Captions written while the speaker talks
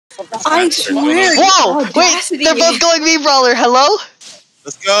I swear. Whoa! Wait, Audacity. they're both going Mii Brawler. Hello?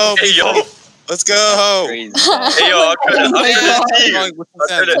 Let's go. Hey yo. Let's go. Crazy. Hey yo, I'm trying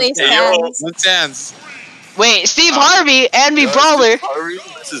to Place Hey yo. hands. One stands. Wait, Steve Harvey and Mii Brawler.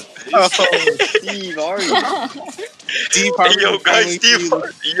 This is big. Oh, Steve, are you? Steve Hey Harvey. yo, guys, Steve.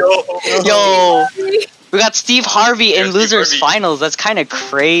 Yo. Yo, we got Steve Harvey in Steve losers Harvey. finals. That's kind of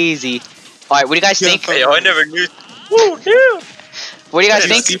crazy. All right, what do you guys think? Hey yo, I never knew. Woo, yeah. What do you guys I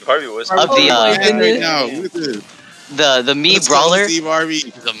didn't think? Steve Harvey was. Of the, my goodness. Right now. Look at this. The Mii Let's go, Brawler? Steve Harvey.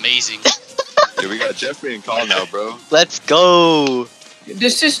 It's amazing. Yeah, we got Jeffrey and Colin now, bro. Let's go.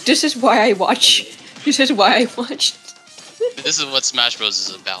 This is why I watch. This is why I watched. This is what Smash Bros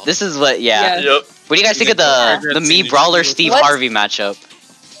is about. This is what, yeah. Yeah. Yep. What do you guys think of the Mii Brawler Steve What? Harvey matchup?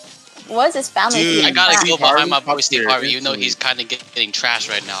 What is this family? Dude, feud? I gotta go behind my boy Harvey, Steve top Harvey, tier, even though he's kind of getting trashed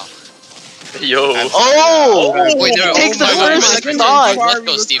right now. Yo. Oh! Wait, no, Takes the my first God. stock. Let's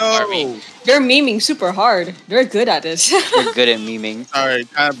go, Steve Harvey. They're memeing super hard. They're good at this. They're good at memeing. Sorry,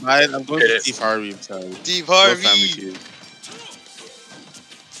 kind of biased. I'm going Okay. to Steve Harvey. I'm sorry. Steve No family feud.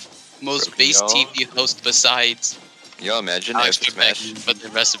 Most base Yo. TV host besides Yo, imagine Alex if Trebek. Smash, But the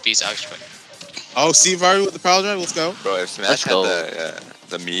rest of peace, Alex Trebek. Oh, Steve Harvey with the power drive. Let's go. bro, if Smash Let's had go.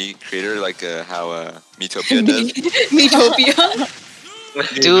 the Mii creator, like how Miitopia does. Miitopia.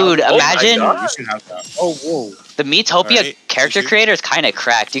 Dude, Oh my imagine God. We should have that. Oh, whoa. the Miitopia Alright, character appreciate it. creator is kind of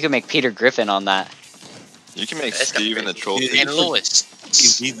cracked. You can make Peter Griffin on that. You can make That's Steve and the troll. Yeah, And Lois.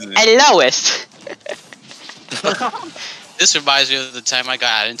 He's in it. And Lois. This reminds me of the time I got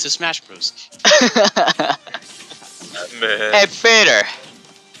added into Smash Bros. Man. Hey Peter.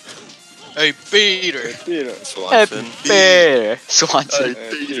 Hey, Peter. Hey Swanson. Peter. Swanson.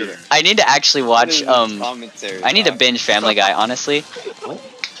 Peter. I need to actually watch Commentators. I need to binge Family Guy, honestly.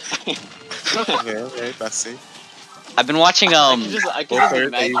 Okay, that's see. I've been watching I can just Both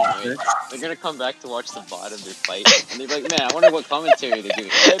imagine, players, right? They're gonna come back to watch the bot of their fight, and they're like, "Man, I wonder what commentary they're doing."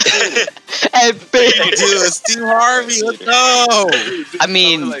 Hey, Peter. Hey Peter. Dude, Steve Harvey, let's go. I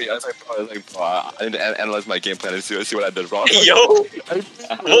mean- I need to analyze my game plan and see what I did wrong. Yo.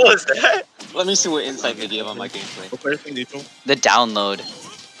 What was that? Let me see what insight they give on my gameplay. What player thing, neutral? The download.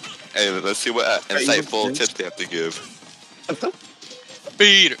 Hey, let's see what insightful tips they have to give.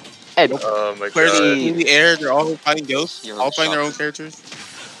 Peter. Hey, Oh my Players god. in the air, they're all fighting ghosts, You're all fighting their own shocked. characters.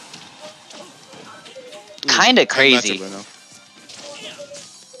 kinda crazy. Matchup right now.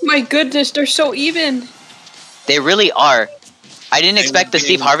 My goodness, they're so even. They really are. I didn't They expect the would be-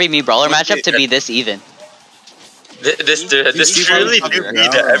 Steve Harvey Mii Brawler would matchup be- to be this even. This Steve truly Harvey do top be tier.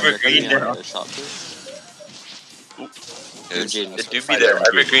 the Yeah. evergreen. Another shot, please. It do be the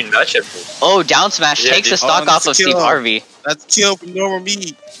evergreen matchup. Oh, down smash Yeah, takes dude. the stock Oh, off of that's a Steve kill. Harvey. That's a kill from normal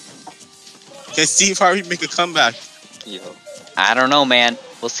me. Can Steve Harvey make a comeback? Yo. I don't know, man.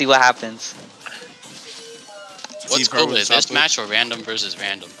 We'll see what happens. What's Steve cool Harvey with with this top match or random versus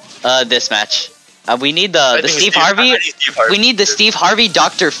random? This match. We need I the think Steve Harvey. I think Steve Harvey. We need the Steve Harvey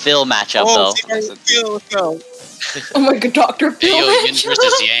Dr. Phil matchup Oh, though. Steve Harvey kill, let's go. Oh my god, Dr. Hey, yo, Phil. Yin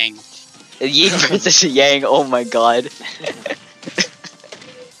versus Yang. Yin versus Yang. Oh my god.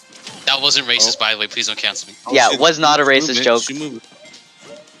 That wasn't racist, by the way. Please don't cancel me. Yeah, shit. was not a Move racist it, joke. she moved.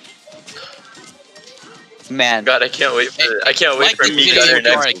 Man. God, I can't wait for I can't wait Like for the me video Gunner you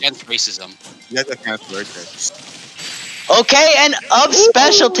are next. against racism. You guys got canceled right there. Okay, and up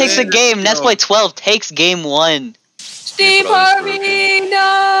special takes a man, game. let's go. Nessboy12 takes game 1. Steve Harvey,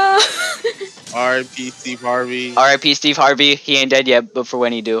 no. R.I.P. Steve Harvey. R.I.P. Steve Harvey. He ain't dead yet, but for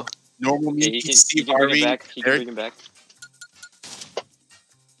when he do. Normal Yeah, me, he Steve can bring Harvey. him back. He can Eric, bring him back.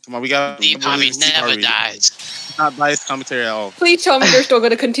 come on, we got Steve Harvey never dies. Not biased commentary at all. Please tell me they're still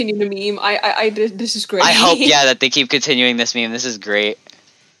gonna continue to meme. This is great. I hope, yeah, that they keep continuing this meme. This is great.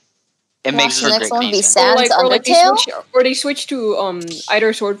 It makes Watch for the great next one be content. Sans Undertale. they switch to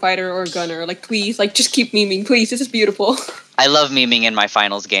either Sword Fighter or Gunner. Like please, like just keep memeing, please. This is beautiful. I love memeing in my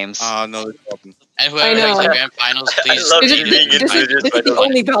finals games. Oh, no, it's open. And I whoever know. makes the grand finals, please. love This is, memeing this into is, this, this by is the the way.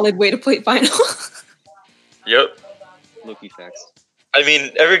 only valid way to play final. Yep. Loki facts. I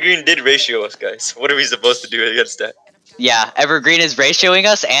mean, Evergreen did ratio us, guys. What are we supposed to do against that? Yeah, Evergreen is ratioing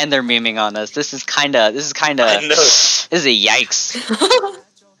us and they're memeing on us. This is kinda, I know. this is a yikes.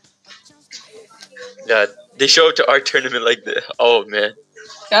 Yeah, they show up to our tournament like this. Oh man.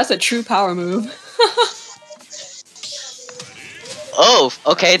 That's a true power move. Oh,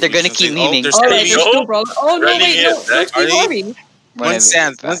 okay, they're gonna keep Oh, memeing. there's- Oh, Hey, there's yo. two brawlers. Oh no, Running wait, it no, back. there's Steve Are they- Harvey. One's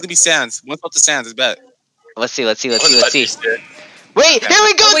Sans. One's gonna be Sans. One's up to Sans, I bet. Let's see. What's Wait, that here you said? we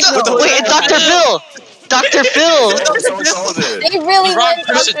go! Wait, Wait, no, it's Dr. no. Phil! Dr. Phil! Someone solved it. They really Rock went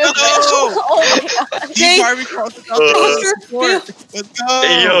person. Dr. Phil. Oh my god. Steve Harvey crossed the Dr. support. Let's go.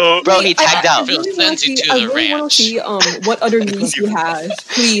 Hey, yo. Bro, he tagged out. Phil sends you to I the really want ranch. to see what other Miis he has.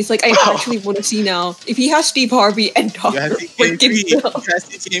 Please, like I actually want to see now. If he has Steve Harvey and You Dr. gotta see game freaking 3. Phil, You gotta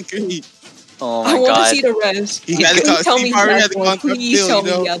see game 3. Oh I my want to god. see the rest. He had to Please call tell me Steve he Harvey has had to more. call Dr. Please Phil. tell You me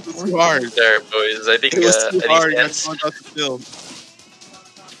know, he has it's more. too hard. There, boys. I think It was too Eddie hard. You had to stands. call Dr. Phil.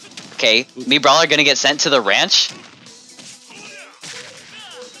 Okay, Mii Brawler gonna get sent to the ranch.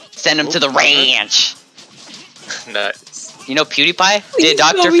 Send him to the ranch. Nice. You know PewDiePie Please did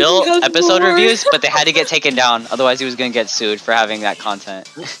tell Dr. me he Phil has episode more. reviews, but they had to get taken down. Otherwise, he was gonna get sued for having that content.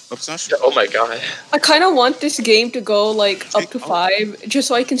 Oops, not sure. Oh my god. I kind of want this game to go like up to 5, just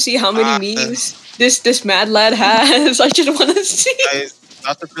so I can see how many Miis this mad lad has. I just want to see. Guys,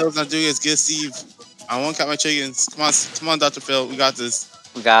 Dr. Phil's not doing as good, Steve. I won't count my chickens. Come on, Dr. Phil. We got this.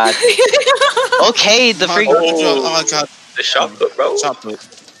 We got. Okay, the Come on, freak. Dr. Phil. Oh my god. The shot put, bro. Shot put.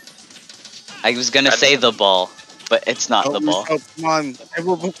 I was gonna say the ball, but it's not the ball. Oh, come on.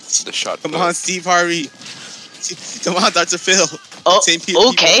 Everyone, The shot. come on, Steve Harvey. Come on, Dr. Phil. Oh, Same people.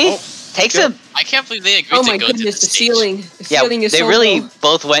 okay. Oh, Takes yeah. him. I can't believe they agreed Oh to my go to goodness, the the stage. ceiling. The Yeah, ceiling is they so really low.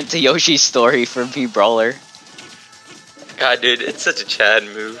 both went to Yoshi's story for Mii Brawler. God, dude, it's such a Chad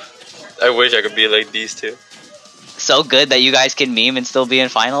move. I wish I could be like these two. So good that you guys can meme and still be in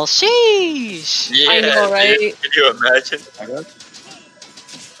finals. Sheesh. Yeah, I know, right? dude. Can you imagine?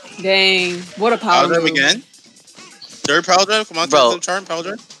 Dang, what a power Power drive move. again? Third power drive? Come on, Bro. charm, power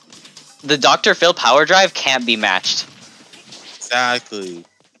drive. The Dr. Phil power drive can't be matched. Exactly.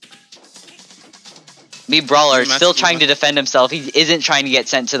 Mii Brawler Match- still trying to defend himself. He isn't trying to get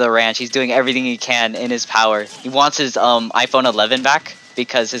sent to the ranch. He's doing everything he can in his power. He wants his iPhone 11 back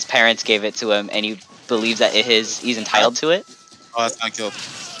because his parents gave it to him, and he believes that he's entitled to it. Oh, that's not kill.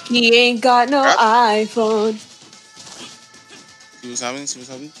 He ain't got no Crap. iPhone. See what's happening? See what's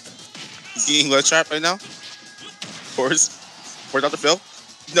happening? He's getting wet trap right now. For Dr. Phil.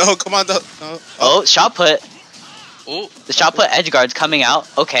 No, come on, no. Oh, shot put. Ooh, The shot put edge guard's coming out.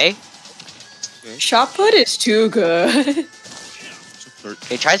 Okay. Shot put is too good.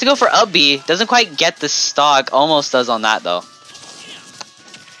 He tries to go for up B. Doesn't quite get the stock. Almost does on that though.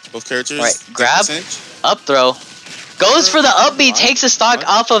 Both characters. Alright, grab. 10%. Up throw. Goes for the up B. Takes the stock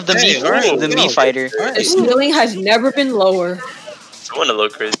off of the Hey, Mii, alright, the go. Mii fighter. The Alright. ceiling has never been lower. Someone a little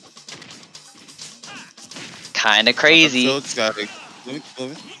crazy. Kinda crazy. Phil just got it.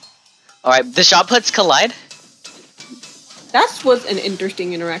 Moving. Alright, the shot puts collide. That was an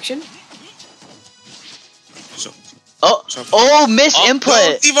interesting interaction. Oh, miss Oh, input.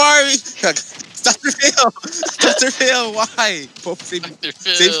 No, Steve Harvey! Dr. Phil! Dr. Phil, why? Both same Dr.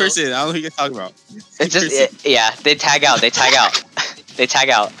 Phil. person. I don't know who you're talking about. It's Same just, person. yeah, they tag out. They tag out. They tag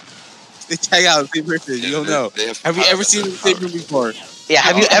out. They tag out, same person. You don't know. Have you ever seen the same room before? Yeah,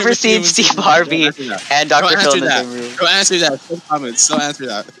 have you I've ever never seen seen Steve him. Harvey Don't answer that. and Dr. Don't Phil in the answer same room? Don't answer that. Some comments. Don't answer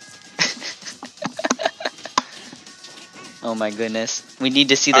that. Oh my goodness. We need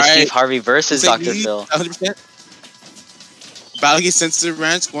to see the Alright. Steve Harvey versus Say Dr. me, Phil. 100%. Battle gets sent to the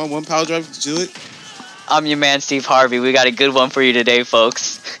ranch. Come on, one power drive to do it. I'm your man, Steve Harvey. We got a good one for you today,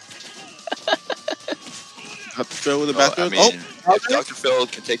 folks. Dr. Phil with the Oh, back I door. mean, Oh, if Dr. Phil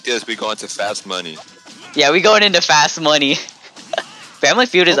can take this, we go into fast money. Yeah, we going into fast money. Family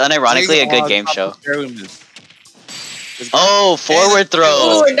Feud is unironically a good game show. Oh, forward throw.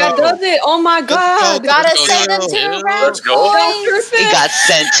 Oh, that does it. Oh my god. Gotta Let's send go. them to the Let's ranch, go. boys. He got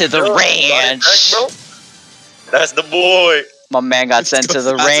sent to the ranch. That's the boy. My man got sent to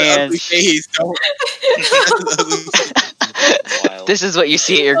the ranch. This is what you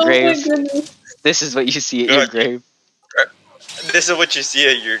see at your Oh my grave. goodness. This is what you see at your grave. This is what you see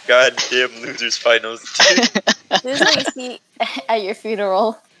at your goddamn losers finals. This is what you see at your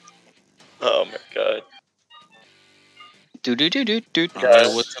funeral. Oh my god. Do do do do do. Alright,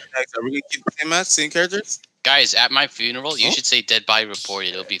 what's up next? Are we gonna keep the same match, same characters? guys, at my funeral, you Oh. should say "dead body reported."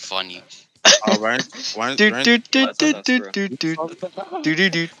 It'll be funny. Alright. Do do do do do do do do do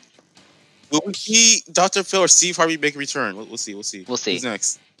do. Will we see Dr. Phil or Steve Harvey make a return? We'll see. We'll see. We'll see. Who's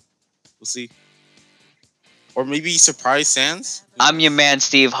next? We'll see. Or maybe surprise Sans? I'm your man,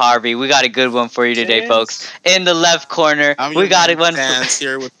 Steve Harvey. We got a good one for you today, folks. In the left corner, I'm we your got man, one. Sans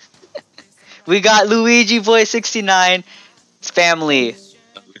here with We got Luigi Boy 69's family,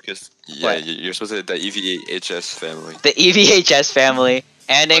 Lucas, yeah, What? you're supposed to the EVHS family. the EVHS family,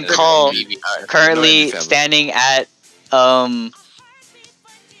 and then Cole currently family. standing at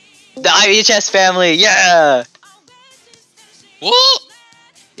the IHS family. Yeah. Woo!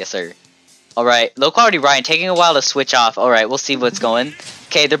 Yes, sir. All right, low quality Ryan taking a while to switch off. All right, we'll see what's going.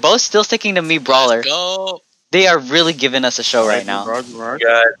 Okay, they're both still sticking to Mii Brawler. Let's go. They are really giving us a show right now. God,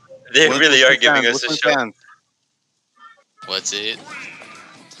 they really are giving us a show. What's it?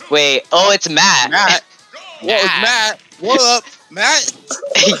 Wait, oh, it's Matt. Matt. Whoa, it's Matt. What up, Matt?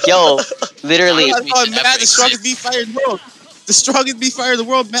 Yo, literally. I thought Matt, the strongest beat fighter in the world. The strongest beat fighter in the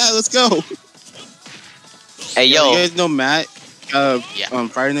world, Matt. Let's go. Hey, yo. You guys know Matt? Yeah.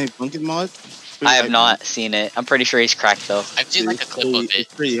 Friday Night Funkin' mod. I have not seen it. I'm pretty sure he's cracked though. I've seen like a clip of it.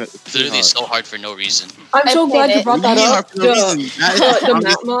 It's literally so hard for no reason. I'm so glad you brought that up. The Matt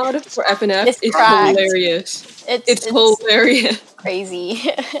map mod for FNF It's is cracked. hilarious. It's hilarious. Crazy.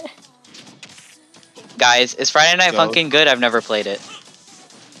 Guys, is Friday Night Go. Funkin' good? I've never played it.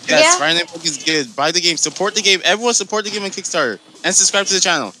 Yes, Yeah. Friday Night Funkin' is good. Buy the game. Support the game. Everyone support the game on Kickstarter. And subscribe to the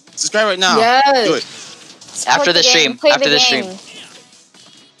channel. Subscribe right now. Yes. Do it. After the stream. Play After the game. stream.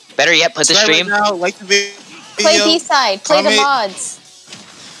 Better yet, put the Subscribe stream. right now. Like the video. Play B-side. Play the comment. mods.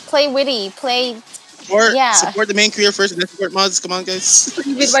 Play Witty. Play... Support, Yeah. support the main creator first and then support mods. Come on, guys.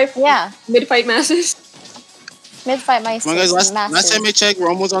 Yeah. Mid-fight masses. Mid-fight my Come on, guys. Last time I checked, we're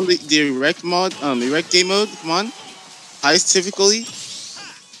almost on the erect mod, erect game mode. Come on. Highest typically.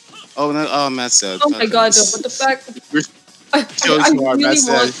 Oh, no, oh, Matt said. Oh my god, though, but the fact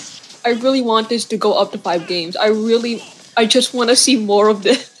I really want this to go up to 5 games. I just want to see more of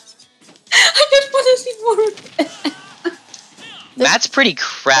this. I just want to see more of this. Matt's pretty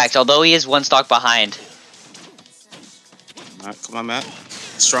cracked, although he is one stock behind. Matt, come on, Matt.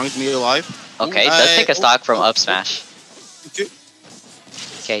 Strongest media alive. Okay, does take a stock from up smash.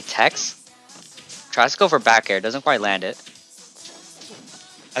 Okay, Tex. Tries to go for back air, doesn't quite land it.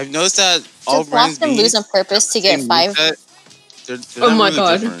 I've noticed that all Just watch brands them lose on purpose to get 5. They're Oh not my really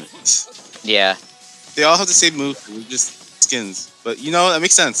god. different. Yeah. They all have the same move, they're just skins. But you know, that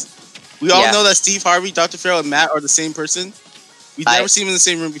makes sense. We all Yeah. know that Steve Harvey, Dr. Farrell, and Matt are the same person. We've never seen them in the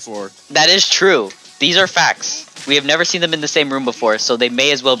same room before. That is true. These are facts. We have never seen them in the same room before, so they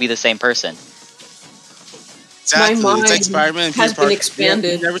may as well be the same person. Exactly. My mind it's like Spider-Man and has Peter been Parker.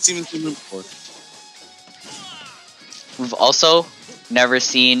 expanded. We've never seen them in the same room before. We've also never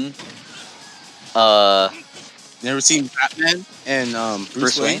seen Never seen Batman and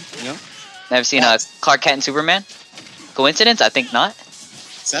Bruce Wayne. You know? never seen Clark Kent and Superman. Coincidence? I think not.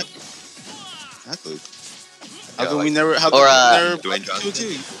 Exactly. How Yeah, come like- we never? How Or, come we never? Dwayne Johnson.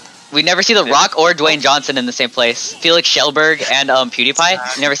 Too? We never see The Rock or Dwayne Johnson in the same place. Felix Schellberg and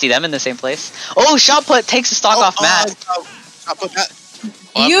PewDiePie. You never see them in the same place. Oh, shot put takes the stock off Matt. I'll put that.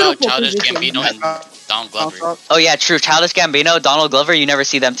 What about Beautiful Childish position. Gambino and Donald Glover? Oh yeah, true. Childish Gambino, Donald Glover. You never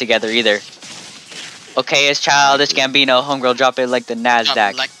see them together either. Okay, it's Childish Gambino. Homegirl, drop it like the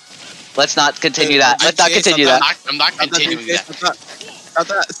Nasdaq. Like, Let's not continue that. Let's not continue that. I'm not continuing that. Stop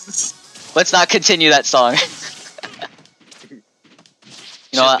that. Let's not continue that song.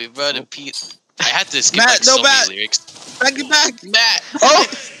 You know what? Should be brother Pete. I had to skip Matt, like no, so Matt. many lyrics. Back it back. Matt! Oh,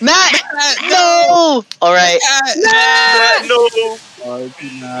 Matt! No! Alright. No. Oh, do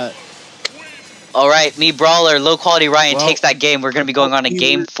not. Alright, Mii Brawler, low quality Ryan Well, takes that game. We're gonna be going on to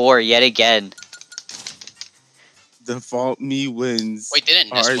game 4 yet again. Default me wins. Wait,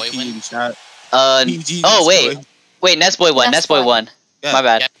 didn't Nessboy RIP win? in chat. PG Oh wait. Nessboy. Wait, Nessboy won. Nessboy Nessboy. won. Yeah. My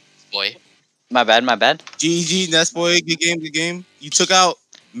bad. Yeah, boy. My bad, my bad. GG Nessboy, good game, good game. You took out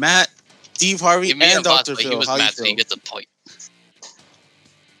Matt, Steve Harvey, Give me a and boss, Dr. but he Phil. was How you mad, so he feel? gets a point.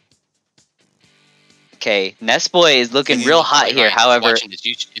 Okay, Nessboy is looking Hey, real hot Ryan, here. if you're However, watching this,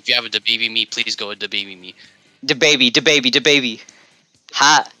 if you have a DeBaby me, please go with DeBaby me. the baby.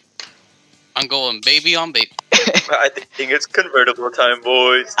 Hot. I'm going baby on baby. I think it's convertible time,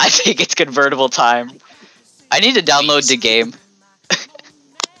 boys. I think it's convertible time. I need to download the game.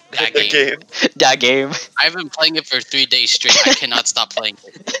 That The game. That game. I've been playing it for 3 days straight. I cannot stop playing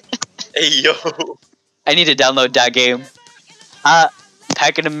it. Hey yo. I need to download that game.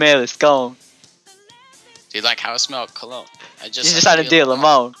 Pack in the mail, it's gone. Do you like how it smells? Cologne. I You just had to deal them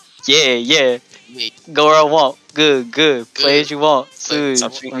on. Yeah. Yeah. Go where I want. Good. Play as you want. Play- Soon.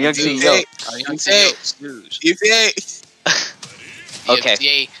 Play- I'm young Play- CEO. EFA. Okay.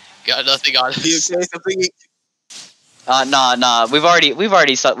 DFTA, got nothing on us. EFA something. Nah. We've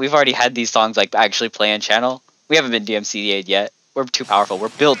already had these songs like actually play on channel. We haven't been DMCA'd yet. We're too powerful. We're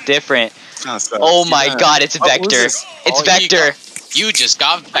built different. Oh my god, it's Vector. this? It's Oh, Vector. You just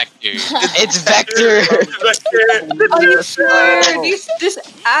got Vector. It's Vector. Are you sure? This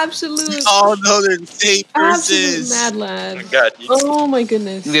absolute, Oh no, they're the same absolute verses. mad lad. God, you Oh my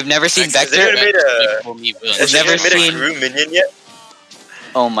goodness. We've never seen Has Vector. anyone made a Has never seen- Crew minion yet?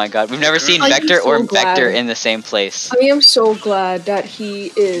 Oh my god, we've never seen I'm Vector so or glad. Vector in the same place. I am so glad that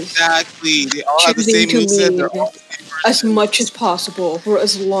he is Exactly. They all have the choosing same to moveset. lead. They're all the same as much as possible for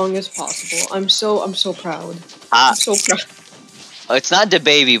as long as possible. I'm so proud. I'm so proud. Oh, it's not the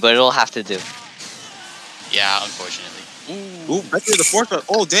baby, but it'll have to do. Yeah, unfortunately. Ooh, back to the fourth one.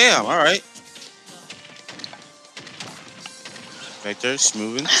 Oh, damn. All right. Right there,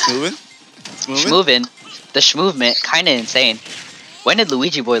 schmovin'. Schmovin'. The schmovement, kind of insane. When did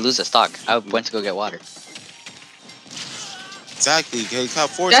Luigi Boy lose a stock? I went to go get water. Exactly. He caught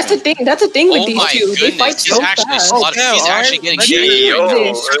force. That's the thing. That's the thing with these two. They fight He's so actually fast. slaughtered. He's actually getting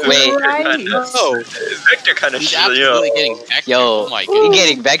Wait. Vector kind of He's shit, absolutely getting vectored. Yo, Oh my you're goodness.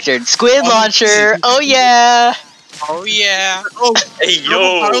 getting vectored. Squid launcher. Oh yeah. Oh yeah. Oh, Hey,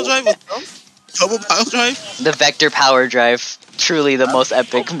 double pile yo. drive with them? Double pile drive? The vector power drive. Truly the most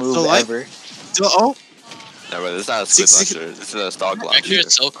epic move ever. Oh, No, bro, this is not a squid launcher. This is a stock Vector launcher.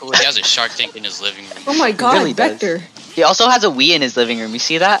 is so cool. He has a shark tank in his living room. Oh my god, really does. Vector. He also has a Wii in his living room. You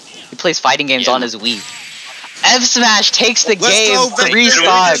see that? He plays fighting games on his Wii. F Smash takes the Let's game. go, 3 Vector.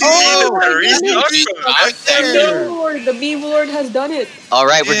 stocks. Oh, my Vector. Lord, the Mii Lord has done it. All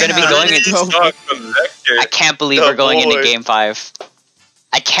right, we're gonna be going into. I can't believe we're going into game 5.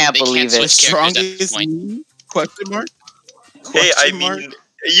 I can't They can't believe switch it. Strongest Mii? Question mark? Hey, I Question mark? mean,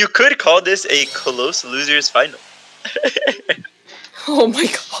 you could call this a close losers final. Oh my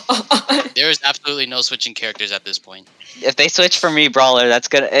god. There is absolutely no switching characters at this point. If they switch for Mii Brawler, that's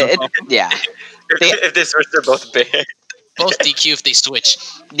gonna. Yeah, If they switch, they're both banned. Both DQ if they switch.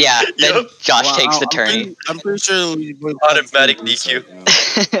 yeah. Then Yup. Josh Wow, takes the tourney. I'm pretty sure Luigi Boy Automatic DQ.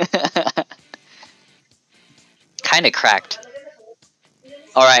 Kind of cracked.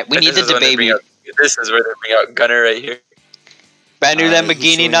 All right, we need the baby. This is where they bring out Gunner right here. Brand new Alright,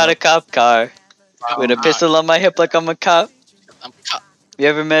 Lamborghini, who's not a showing cop car. With a pistol on my hip like I'm a cop. I'm You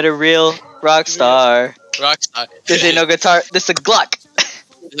ever met a real rock star? Rockstar. This ain't no guitar. This a Glock.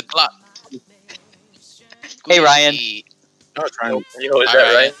 The clock. Hey Ryan, I'm trying to. Yo, is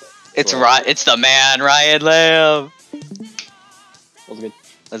that right? it's the man Ryan Lamb. What's good?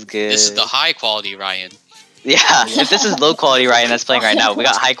 That's good. This is the high quality Ryan. Yeah, if this is low quality Ryan that's playing right now, we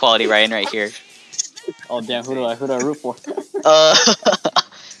got high quality Ryan right here. Oh damn, who do I root for?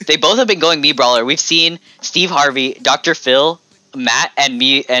 They both have been going Mii Brawler. We've seen Steve Harvey, Dr. Phil, Matt, and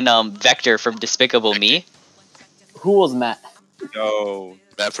me and Vector from Despicable Me. Who was Matt? Yo.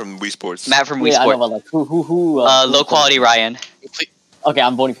 Matt from Wii Sports. Matt from Wii Wait, I know, Sport. but like who? Low quality Ryan. Okay,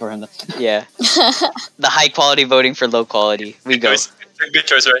 I'm voting for him then. Yeah. The high quality voting for low quality. We go. Good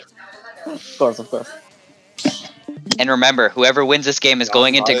choice, right? Of course. And remember, whoever wins this game is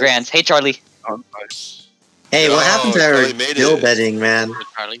going into grands. Hey Charlie. Hey, what happened to Charlie our made bill it. betting, man?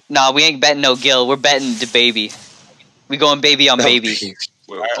 Charlie. Nah, we ain't betting no Gil. We're betting the baby. We going baby on baby. Wait,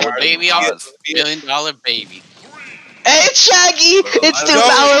 Oh, baby, I'm a $1 million baby. Hey, it's Shaggy! It's too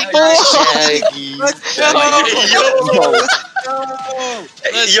powerful!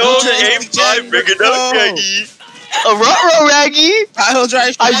 Yo, the aim 5, bring it up, Shaggy. A ruh-roh, Raggy! Pile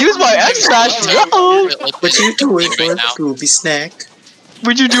drive. I use my X-Smash! Uh-oh! What you doing for a right now? Scooby snack?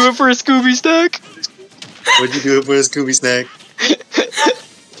 Would you do it for a Scooby snack? What'd you do it for a Scooby snack?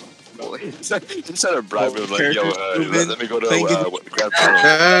 Instead of bribery, like, yo, let me go to grab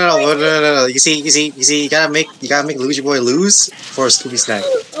No. You see, you gotta make Luigi Boy lose for a Scooby snack.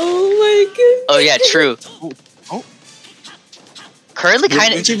 Oh my god. Oh yeah, true. Currently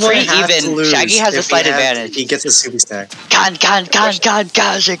kind of Luigi Boy pretty has to even. lose Shaggy has a if slight he advantage. He gets a Scooby snack.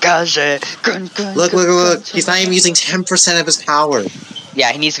 Look. He's not even using 10% of his power.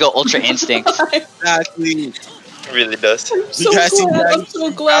 Yeah, he needs to go Ultra Instinct. Exactly. It really does. I'm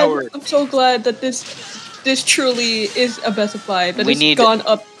so glad that this truly is a best of 5. That We it's need- gone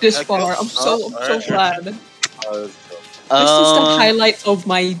up this far. I'm so glad. This is the highlight of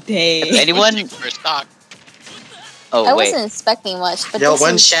my day. Anyone? First stock. Oh I wait, wasn't expecting much, but Yo, this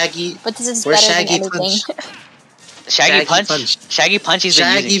one is, Shaggy. but this is Where's better Shaggy than anything. Punch? Shaggy Punch. Shaggy Punch. He's been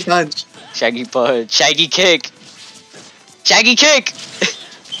Shaggy using. punch. Shaggy Punch. Shaggy Kick. Shaggy Kick.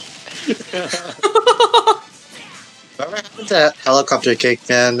 Whatever happened to that helicopter kick,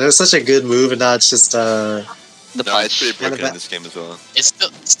 man? It was such a good move, and now it's just The No, punch. it's pretty broken in this game as well. It's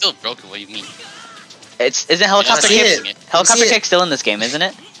still broken. What do you mean? Isn't helicopter see kick? it. Helicopter See it. kick still in this game, isn't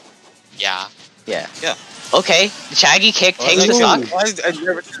it? Yeah. Yeah. Yeah. Okay, Shaggy Kick takes the Ooh, stock. why did I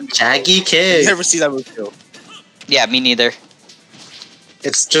never see Shaggy I kick. never see that move kill. Yeah, me neither.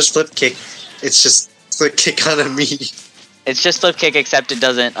 It's just flip kick. It's just flip kick on a me. It's just flip kick, except it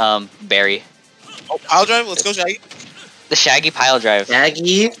doesn't bury. Oh, pile drive. Let's go, Shaggy. The Shaggy pile drive.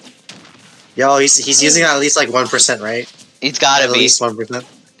 Shaggy. Yo, he's using at least like 1%, right? It's gotta At be. least 1%.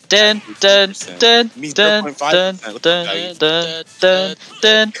 Dun dun dun Me dun 0.5%. dun dun dun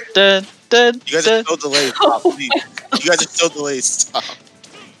dun dun dun You guys dun. are so delayed. Oh Please. You guys are so delayed. Stop.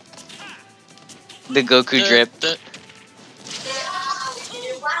 The Goku drip.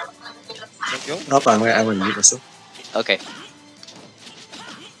 Nope, I'm gonna mute myself. Okay.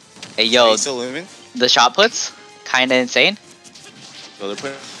 Hey, yo, Still living? the shot puts? Kinda insane. So they're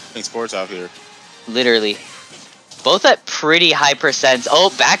playing sports out here. Literally. Both at pretty high percents. Oh,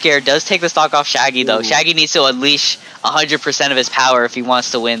 back air does take the stock off Shaggy, though. Ooh. Shaggy needs to unleash 100% of his power if he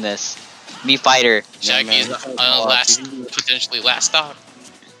wants to win this. Mii Fighter. Shaggy's potentially last stop.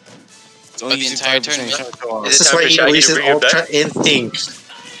 It's only But the using entire 5%. turn. He's trying to show off. Is This it is time where for he Shaggy to releases bring it Ultra back? Instinct.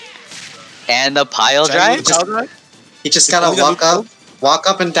 And the pile Shaggy drive? with the power drive? He just If gotta only the walk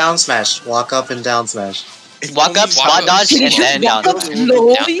up and down smash. Walk up and down smash. If Walk only up, the spot power- dodge, and then down Walk up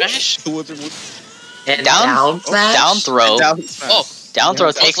smash. slowly. Down smash? And Down- down smash? Down throw. Down smash. Oh, Down throw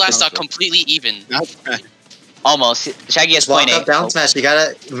Yeah, takes both last down stock completely even. Down smash. almost. Shaggy has Just walk point up, eight. down smash. You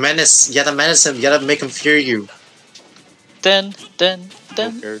gotta menace. You gotta menace him. You gotta make him fear you. Dun, dun,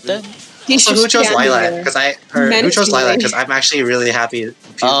 dun, Okay, dun. He's So just who chose standing Lilac? there. Because who chose Menacingly. Lilac? Because I'm actually really happy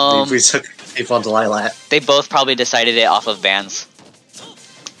we took people onto Lilac. They both probably decided it off of bans.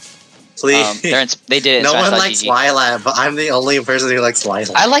 Please. They did it in No one Smash likes GG. Lilac, but I'm the only person who likes Lilac.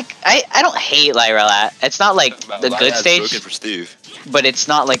 I don't hate Lilac. It's not like the good Lilac stage, broken for Steve. but it's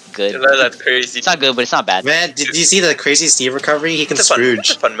not like good. That's crazy. It's not good, but it's not bad. Man, did you see the crazy Steve recovery? He can It's a fun, it's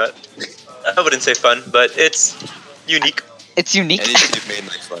Scrooge. a fun map. I wouldn't say fun, but it's unique. It's unique. Any Steve made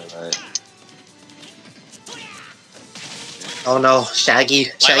nice Lilac. Oh no, Shaggy's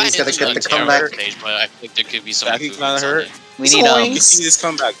Lilac gonna isn't get a the terrible comeback. stage, but I think there could be some Shaggy's improvements not on hurt. it. We need Zoinks. You see this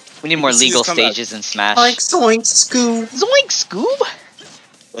comeback. we need more You see legal this comeback. stages in Smash. Like Zoink Scoob. Zoink Scoob.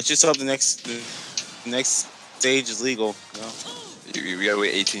 Let's just hope the next stage is legal. You know? We gotta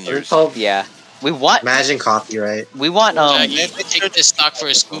wait 18 years. Yeah, we want Imagine copyright. we want Shaggy, take this stock for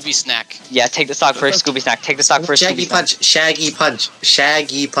a Scooby snack. yeah. Take the stock for a Scooby snack. Take the stock for a Shaggy Scooby snack. punch. Shaggy punch.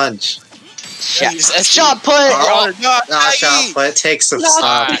 Shaggy punch. Shot put. Oh, God, Ah, Shaggy! shot, but it takes some No.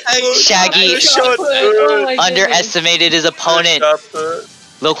 stop. Shaggy Oh my goodness. underestimated his opponent.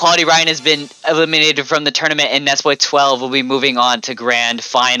 Low quality Ryan has been eliminated from the tournament, and Nessboy12 will be moving on to grand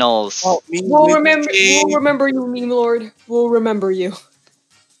finals. Oh, We'll remember you, meme lord. We'll remember you.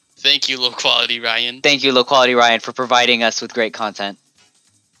 Thank you, low quality Ryan. Thank you, low quality Ryan, for providing us with great content.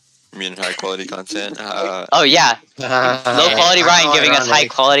 I mean, high quality content. Oh yeah, low quality Ryan giving us high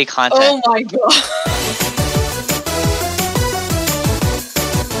quality content. Oh my god.